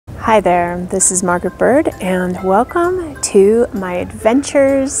Hi there, this is Margaret Byrd and welcome to my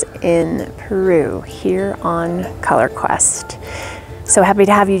adventures in Peru here on Color Quest. So happy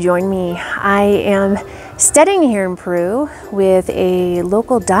to have you join me. I am studying here in Peru with a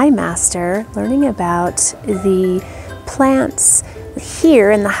local dye master, learning about the plants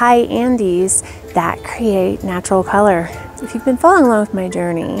here in the high Andes that create natural color. If you've been following along with my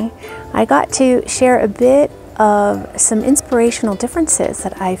journey, I got to share a bit of some inspirational differences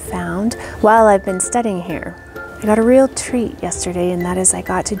that I found while I've been studying here. I got a real treat yesterday, and that is I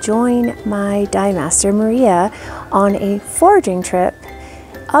got to join my dye master Maria on a foraging trip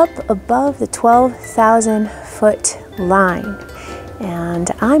up above the 12,000 foot line. And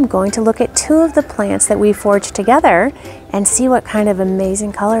I'm going to look at two of the plants that we foraged together and see what kind of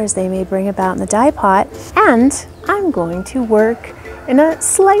amazing colors they may bring about in the dye pot. And I'm going to work in a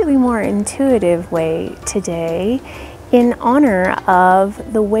slightly more intuitive way today in honor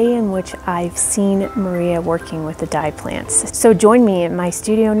of the way in which I've seen Maria working with the dye plants. So join me in my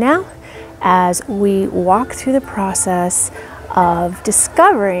studio now as we walk through the process of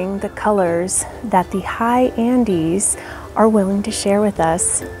discovering the colors that the high Andes are willing to share with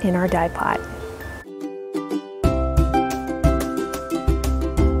us in our dye pot.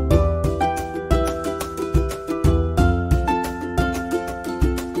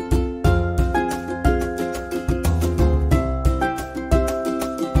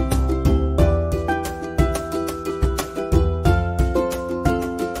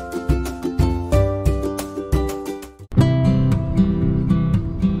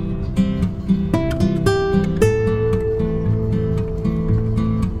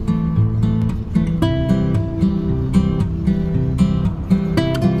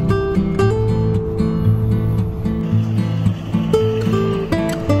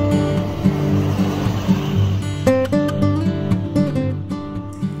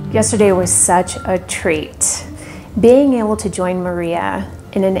 Yesterday was such a treat. Being able to join Maria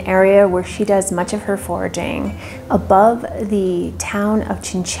in an area where she does much of her foraging above the town of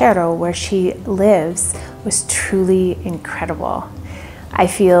Chinchero where she lives was truly incredible. I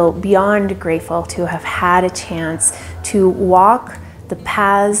feel beyond grateful to have had a chance to walk the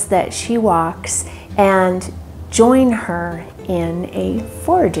paths that she walks and join her in a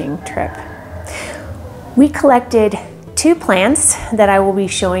foraging trip. We collected two plants that I will be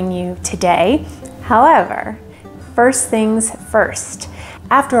showing you today. However, first things first.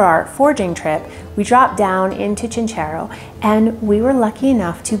 After our foraging trip, we dropped down into Chinchero and we were lucky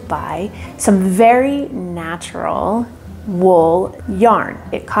enough to buy some very natural wool yarn.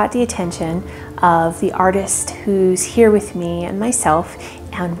 It caught the attention of the artist who's here with me and myself,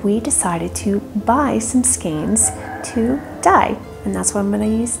 and we decided to buy some skeins to dye, and that's what I'm going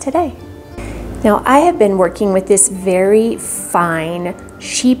to use today. Now, I have been working with this very fine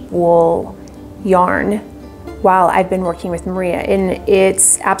sheep wool yarn while I've been working with Maria, and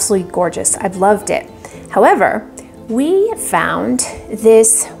it's absolutely gorgeous. I've loved it. However, we found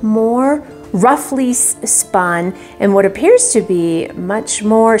this more roughly spun and what appears to be much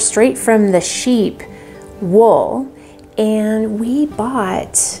more straight from the sheep wool, and we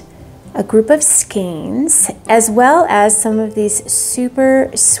bought a group of skeins, as well as some of these super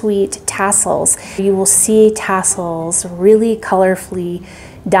sweet tassels. You will see tassels really colorfully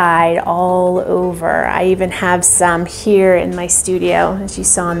dyed all over. I even have some here in my studio, as you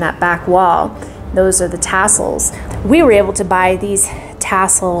saw on that back wall. Those are the tassels. We were able to buy these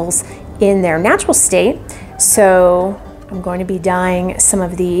tassels in their natural state, so I'm going to be dyeing some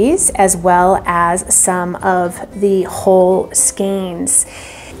of these as well as some of the whole skeins.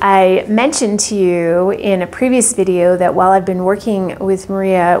 I mentioned to you in a previous video that while I've been working with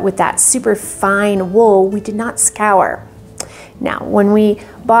Maria with that super fine wool, we did not scour. Now, when we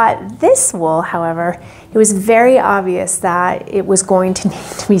bought this wool, however, it was very obvious that it was going to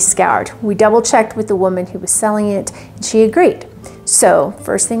need to be scoured. We double checked with the woman who was selling it, and she agreed. So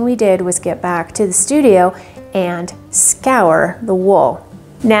first thing we did was get back to the studio and scour the wool.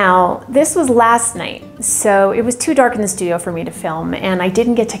 Now, this was last night, so it was too dark in the studio for me to film, and I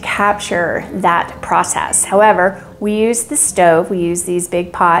didn't get to capture that process. However, we used the stove, we used these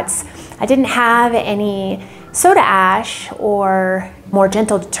big pots. I didn't have any soda ash or more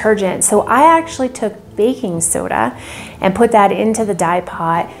gentle detergent, so I actually took baking soda and put that into the dye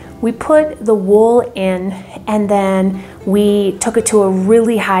pot. We put the wool in, and then we took it to a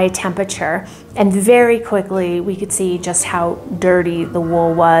really high temperature, and very quickly we could see just how dirty the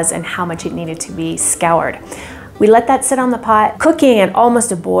wool was and how much it needed to be scoured. We let that sit on the pot, cooking at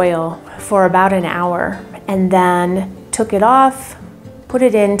almost a boil for about an hour, and then took it off, put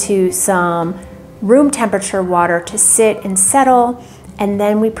it into some room temperature water to sit and settle, and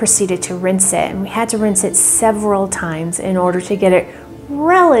then we proceeded to rinse it. And we had to rinse it several times in order to get it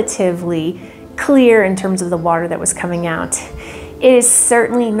relatively clear in terms of the water that was coming out. It is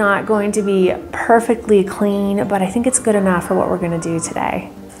certainly not going to be perfectly clean, but I think it's good enough for what we're going to do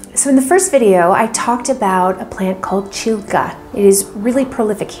today. So in the first video, I talked about a plant called Chekche. It is really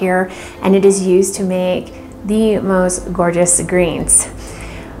prolific here, and it is used to make the most gorgeous greens.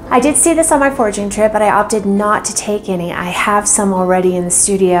 I did see this on my foraging trip, but I opted not to take any. I have some already in the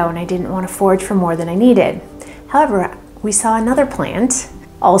studio, and I didn't want to forage for more than I needed. However, we saw another plant,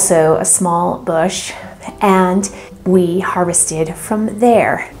 also a small bush, and we harvested from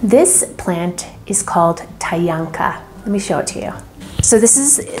there. This plant is called Tayanca. Let me show it to you. So this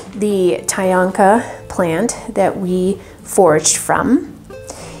is the Tayanca plant that we foraged from,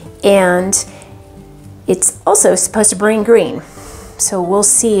 and it's also supposed to bring green. So we'll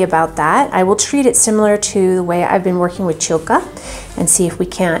see about that. I will treat it similar to the way I've been working with Chekche and see if we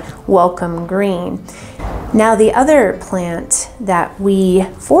can't welcome green. Now the other plant that we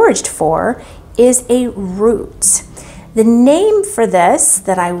foraged for is a root. The name for this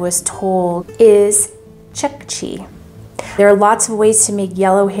that I was told is Chekche. There are lots of ways to make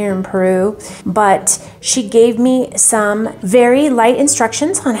yellow here in Peru, but she gave me some very light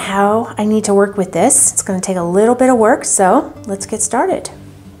instructions on how I need to work with this. It's going to take a little bit of work, so let's get started.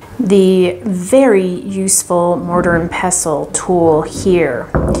 The very useful mortar and pestle tool here.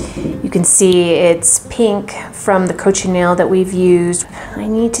 You can see it's pink from the cochineal that we've used. I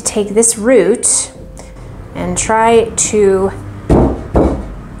need to take this root and try to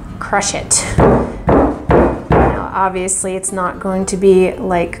crush it. Obviously, it's not going to be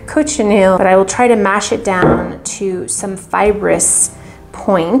like cochineal, but I will try to mash it down to some fibrous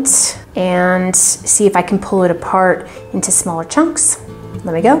point and see if I can pull it apart into smaller chunks.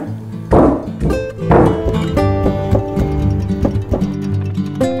 Let me go.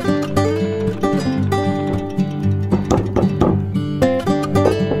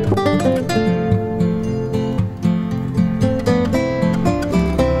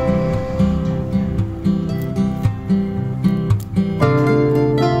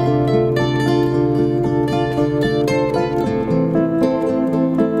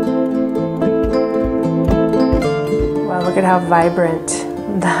 Look at how vibrant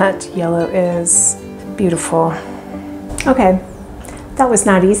that yellow is. Beautiful. Okay, that was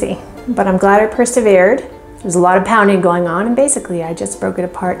not easy, but I'm glad I persevered. There's a lot of pounding going on, and basically I just broke it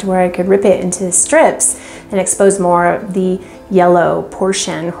apart to where I could rip it into strips and expose more of the yellow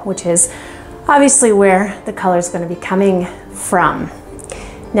portion, which is obviously where the color is going to be coming from.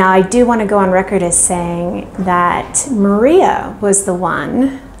 Now I do want to go on record as saying that Maria was the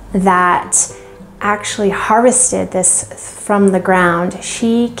one that actually harvested this from the ground.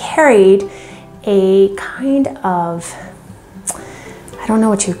 She carried a kind of, I don't know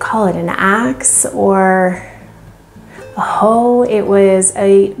what you'd call it, an axe or a hoe. It was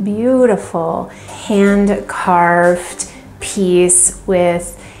a beautiful hand-carved piece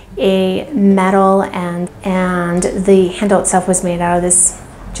with a metal, and the handle itself was made out of this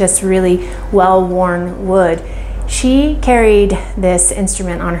just really well-worn wood. She carried this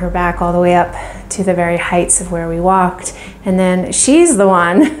instrument on her back all the way up to the very heights of where we walked, and then she's the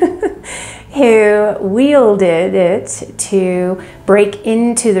one who wielded it to break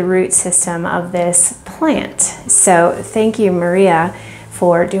into the root system of this plant. So thank you, Maria,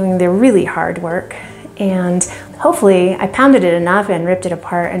 for doing the really hard work, and hopefully I pounded it enough and ripped it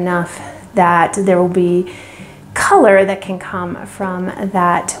apart enough that there will be color that can come from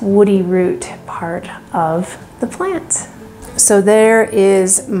that woody root part of the plant. So there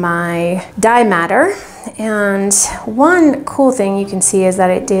is my dye matter, and one cool thing you can see is that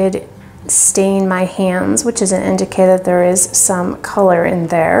it did stain my hands, which is an indicator that there is some color in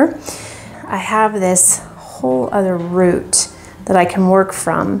there. I have this whole other root that I can work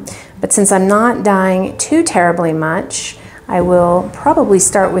from, but since I'm not dyeing too terribly much, I will probably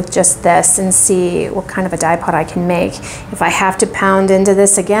start with just this and see what kind of a dye pot I can make. If I have to pound into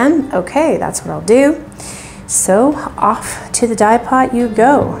this again, okay, that's what I'll do. So off to the dye pot you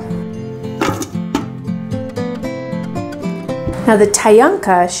go. Now the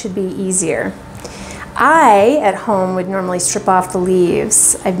Tayanca should be easier. I, at home, would normally strip off the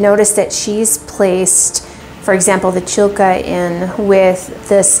leaves. I've noticed that she's placed, for example, the Chekche in with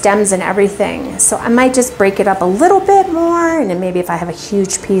the stems and everything. So I might just break it up a little bit more, and then maybe if I have a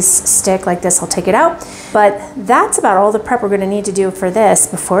huge piece stick like this, I'll take it out. But that's about all the prep we're gonna need to do for this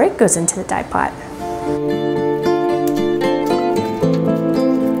before it goes into the dye pot.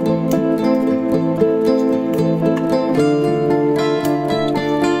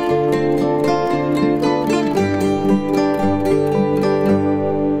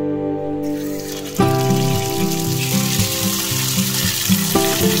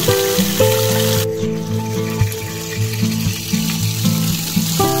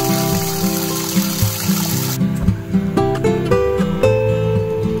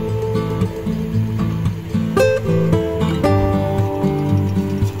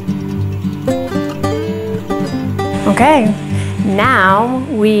 Okay, now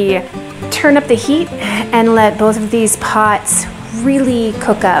we turn up the heat and let both of these pots really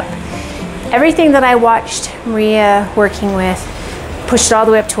cook up. Everything that I watched Maria working with pushed it all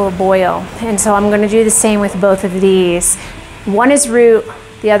the way up to a boil. And so I'm gonna do the same with both of these. One is root,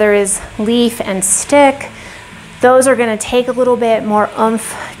 the other is leaf and stick. Those are gonna take a little bit more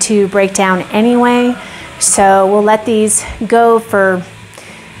oomph to break down anyway. So we'll let these go for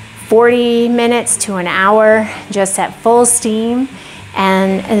 40 minutes to an hour, just at full steam,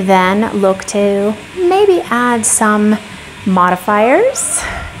 and then look to maybe add some modifiers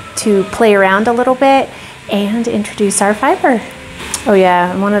to play around a little bit and introduce our fiber. Oh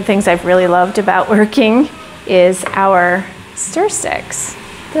yeah, and one of the things I've really loved about working is our stir sticks.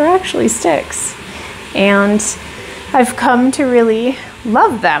 They're actually sticks. And I've come to really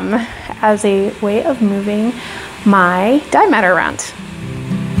love them as a way of moving my dye matter around.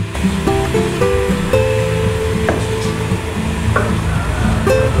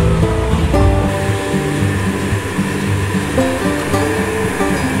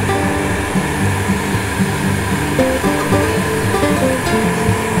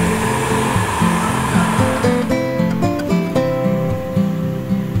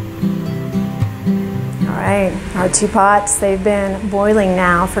 Our two pots, they've been boiling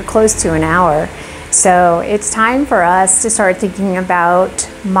now for close to an hour. So it's time for us to start thinking about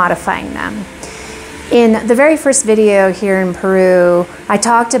modifying them. In the very first video here in Peru, I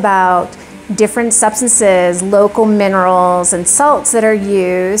talked about different substances, local minerals and salts that are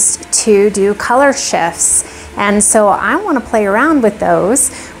used to do color shifts. And so I want to play around with those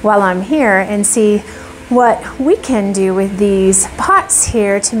while I'm here and see what we can do with these pots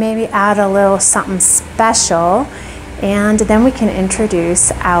here to maybe add a little something special, and then we can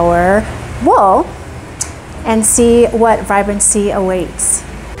introduce our wool and see what vibrancy awaits.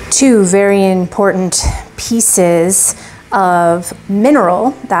 Two very important pieces of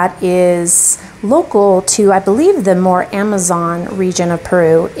mineral that is local to, I believe, the more Amazon region of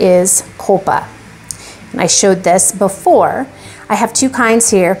Peru is colpa. And I showed this before. I have two kinds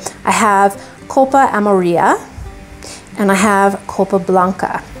here. I have colpa amarilla and I have colpa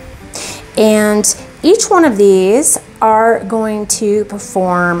blanca. And each one of these are going to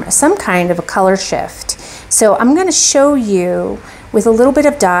perform some kind of a color shift. So I'm going to show you with a little bit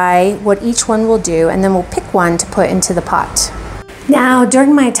of dye what each one will do, and then we'll pick one to put into the pot. Now,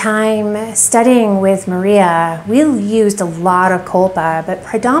 during my time studying with Maria, we used a lot of colpa, but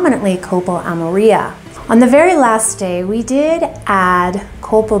predominantly colpa amarilla. On the very last day, we did add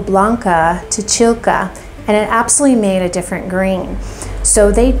colpa blanca to Chekche, and it absolutely made a different green.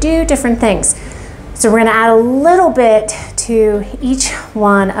 So they do different things. So we're gonna add a little bit to each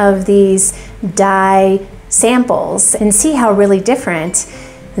one of these dye samples and see how really different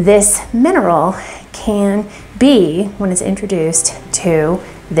this mineral can be when it's introduced to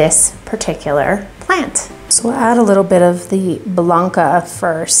this particular plant. So we'll add a little bit of the blanca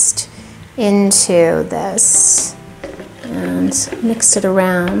first into this and mix it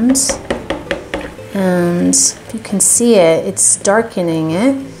around, and you can see it's darkening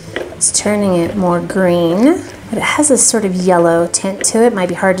it, it's turning it more green, but it has a sort of yellow tint to it. Might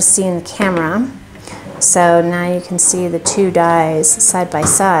be hard to see in the camera. So now you can see the two dyes side by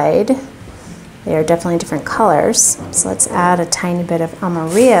side. They are definitely different colors. So let's add a tiny bit of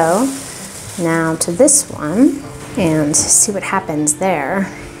amarillo now to this one and see what happens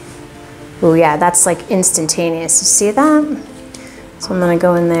there. Oh yeah, that's like instantaneous. You see that? So I'm gonna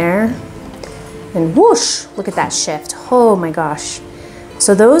go in there and whoosh, look at that shift. Oh my gosh.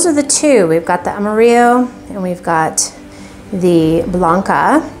 So those are the two. We've got the amarillo and we've got the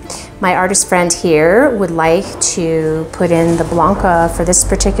blanca. My artist friend here would like to put in the blanca for this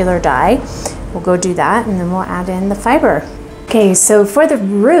particular dye. We'll go do that and then we'll add in the fiber. Okay, so for the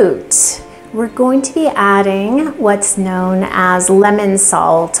root, we're going to be adding what's known as lemon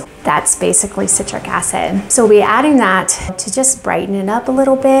salt. That's basically citric acid. So we'll be adding that to just brighten it up a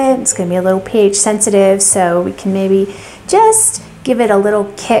little bit. It's gonna be a little pH sensitive, so we can maybe just give it a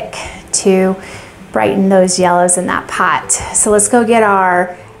little kick to brighten those yellows in that pot. So let's go get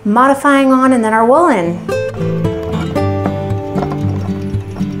our modifying on and then our wool in.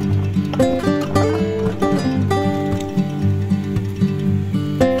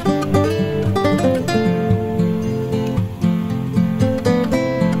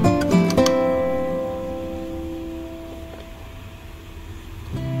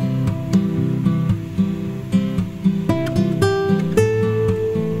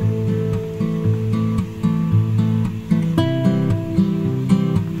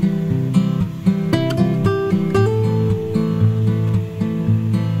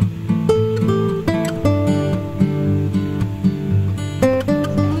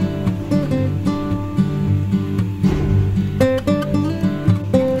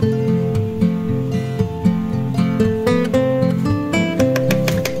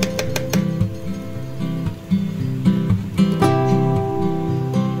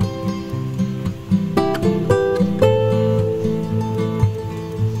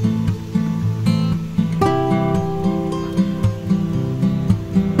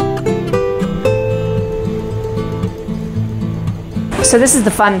 So this is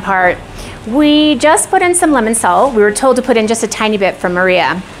the fun part. We just put in some lemon salt. We were told to put in just a tiny bit from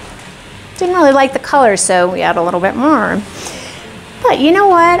Maria. Didn't really like the color, so we add a little bit more. But you know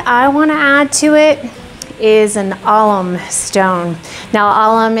what I want to add to it is an alum stone. Now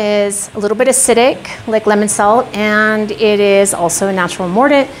alum is a little bit acidic, like lemon salt, and it is also a natural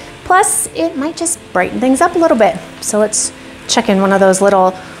mordant. Plus, it might just brighten things up a little bit. So let's check in one of those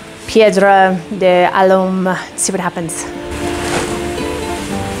little piedra de alum, see what happens.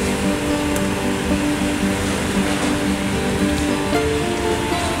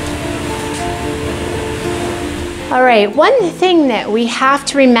 All right, one thing that we have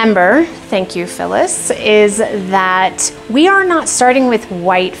to remember, thank you Phyllis, is that we are not starting with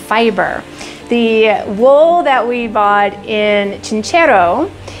white fiber. The wool that we bought in Chinchero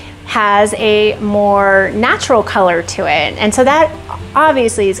has a more natural color to it. And so that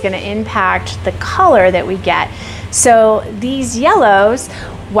obviously is gonna impact the color that we get. So these yellows,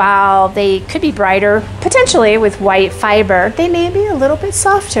 while they could be brighter, potentially with white fiber, they may be a little bit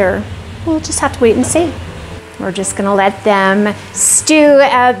softer. We'll just have to wait and see. We're just gonna let them stew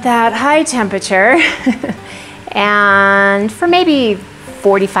at that high temperature. And for maybe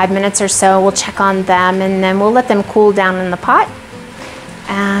 45 minutes or so, we'll check on them and then we'll let them cool down in the pot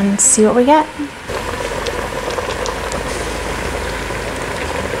and see what we get.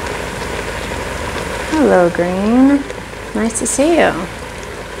 Hello, Green. Nice to see you.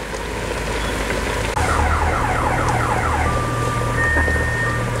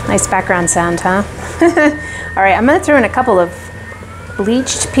 Nice background sound, huh? All right, I'm gonna throw in a couple of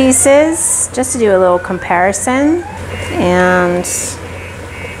bleached pieces just to do a little comparison and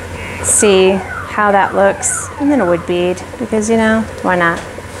see how that looks. And then a wood bead, because you know, why not?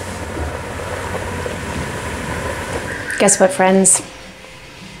 Guess what, friends?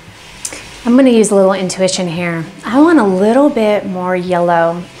 I'm gonna use a little intuition here. I want a little bit more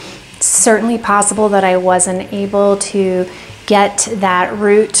yellow. It's certainly possible that I wasn't able to get that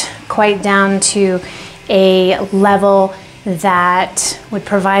root quite down to a level that would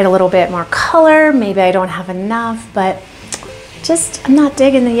provide a little bit more color. Maybe I don't have enough, but just I'm not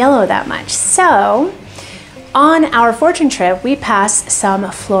digging the yellow that much. So on our foraging trip, we passed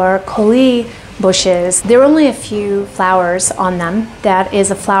some flor bushes. There were only a few flowers on them. That is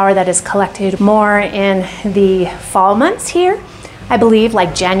a flower that is collected more in the fall months here. I believe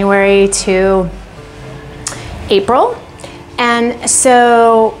like January to April. And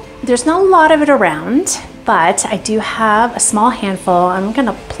so there's not a lot of it around, but I do have a small handful. I'm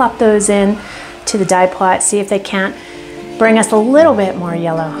gonna plop those in to the dye pot, see if they can't bring us a little bit more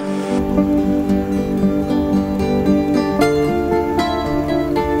yellow.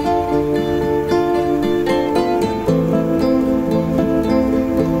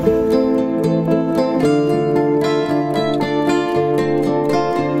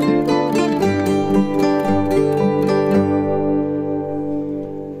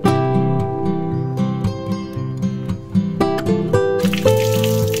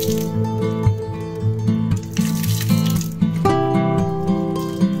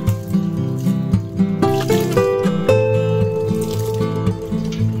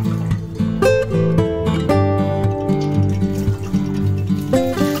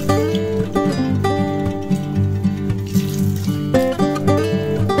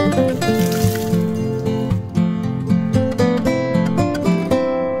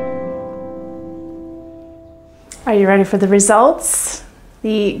 Are you ready for the results?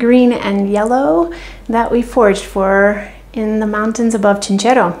 The green and yellow that we foraged for in the mountains above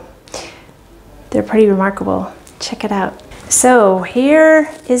Chinchero. They're pretty remarkable. Check it out. So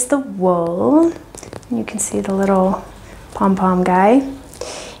here is the wool. You can see the little pom-pom guy.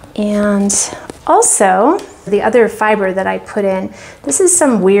 And also the other fiber that I put in, this is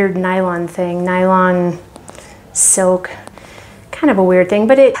some weird nylon thing, nylon silk, kind of a weird thing,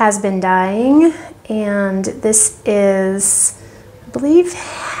 but it has been dyeing. And this is, I believe,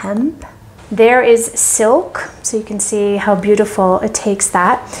 hemp. There is silk, so you can see how beautiful it takes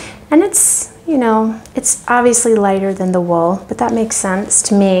that. And it's, you know, it's obviously lighter than the wool, but that makes sense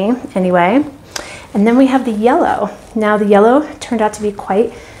to me anyway. And then we have the yellow. Now the yellow turned out to be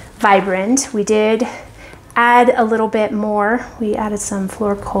quite vibrant. We did add a little bit more. We added some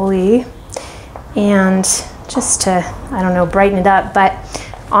flor and just to, I don't know, brighten it up, but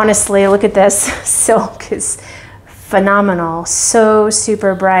honestly, look at this. Silk is phenomenal, so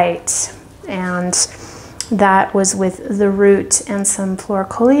super bright. And that was with the root and some flor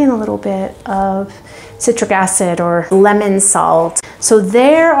and a little bit of citric acid or lemon salt. So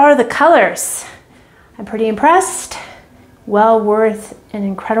there are the colors. I'm pretty impressed. well worth an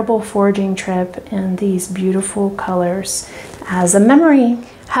incredible foraging trip and these beautiful colors as a memory.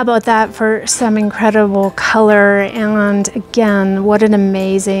 How about that for some incredible color? And again, what an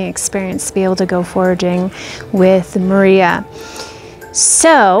amazing experience to be able to go foraging with Maria.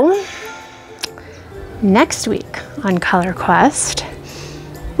 So next week on Color Quest,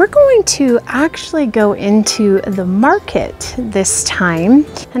 we're going to actually go into the market this time.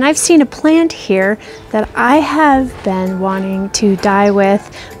 And I've seen a plant here that I have been wanting to dye with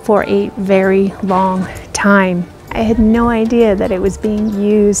for a very long time. I had no idea that it was being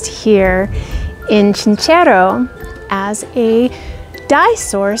used here in Chinchero as a dye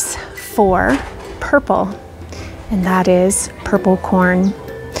source for purple, and that is purple corn.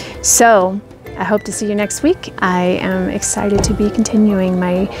 So I hope to see you next week. I am excited to be continuing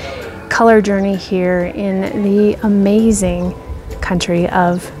my color journey here in the amazing country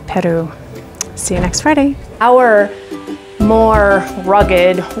of Peru. See you next Friday. Our more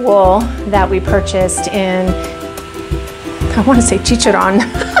rugged wool that we purchased in, I want to say chicharron.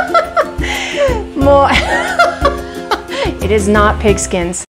 More. It is not pig skins.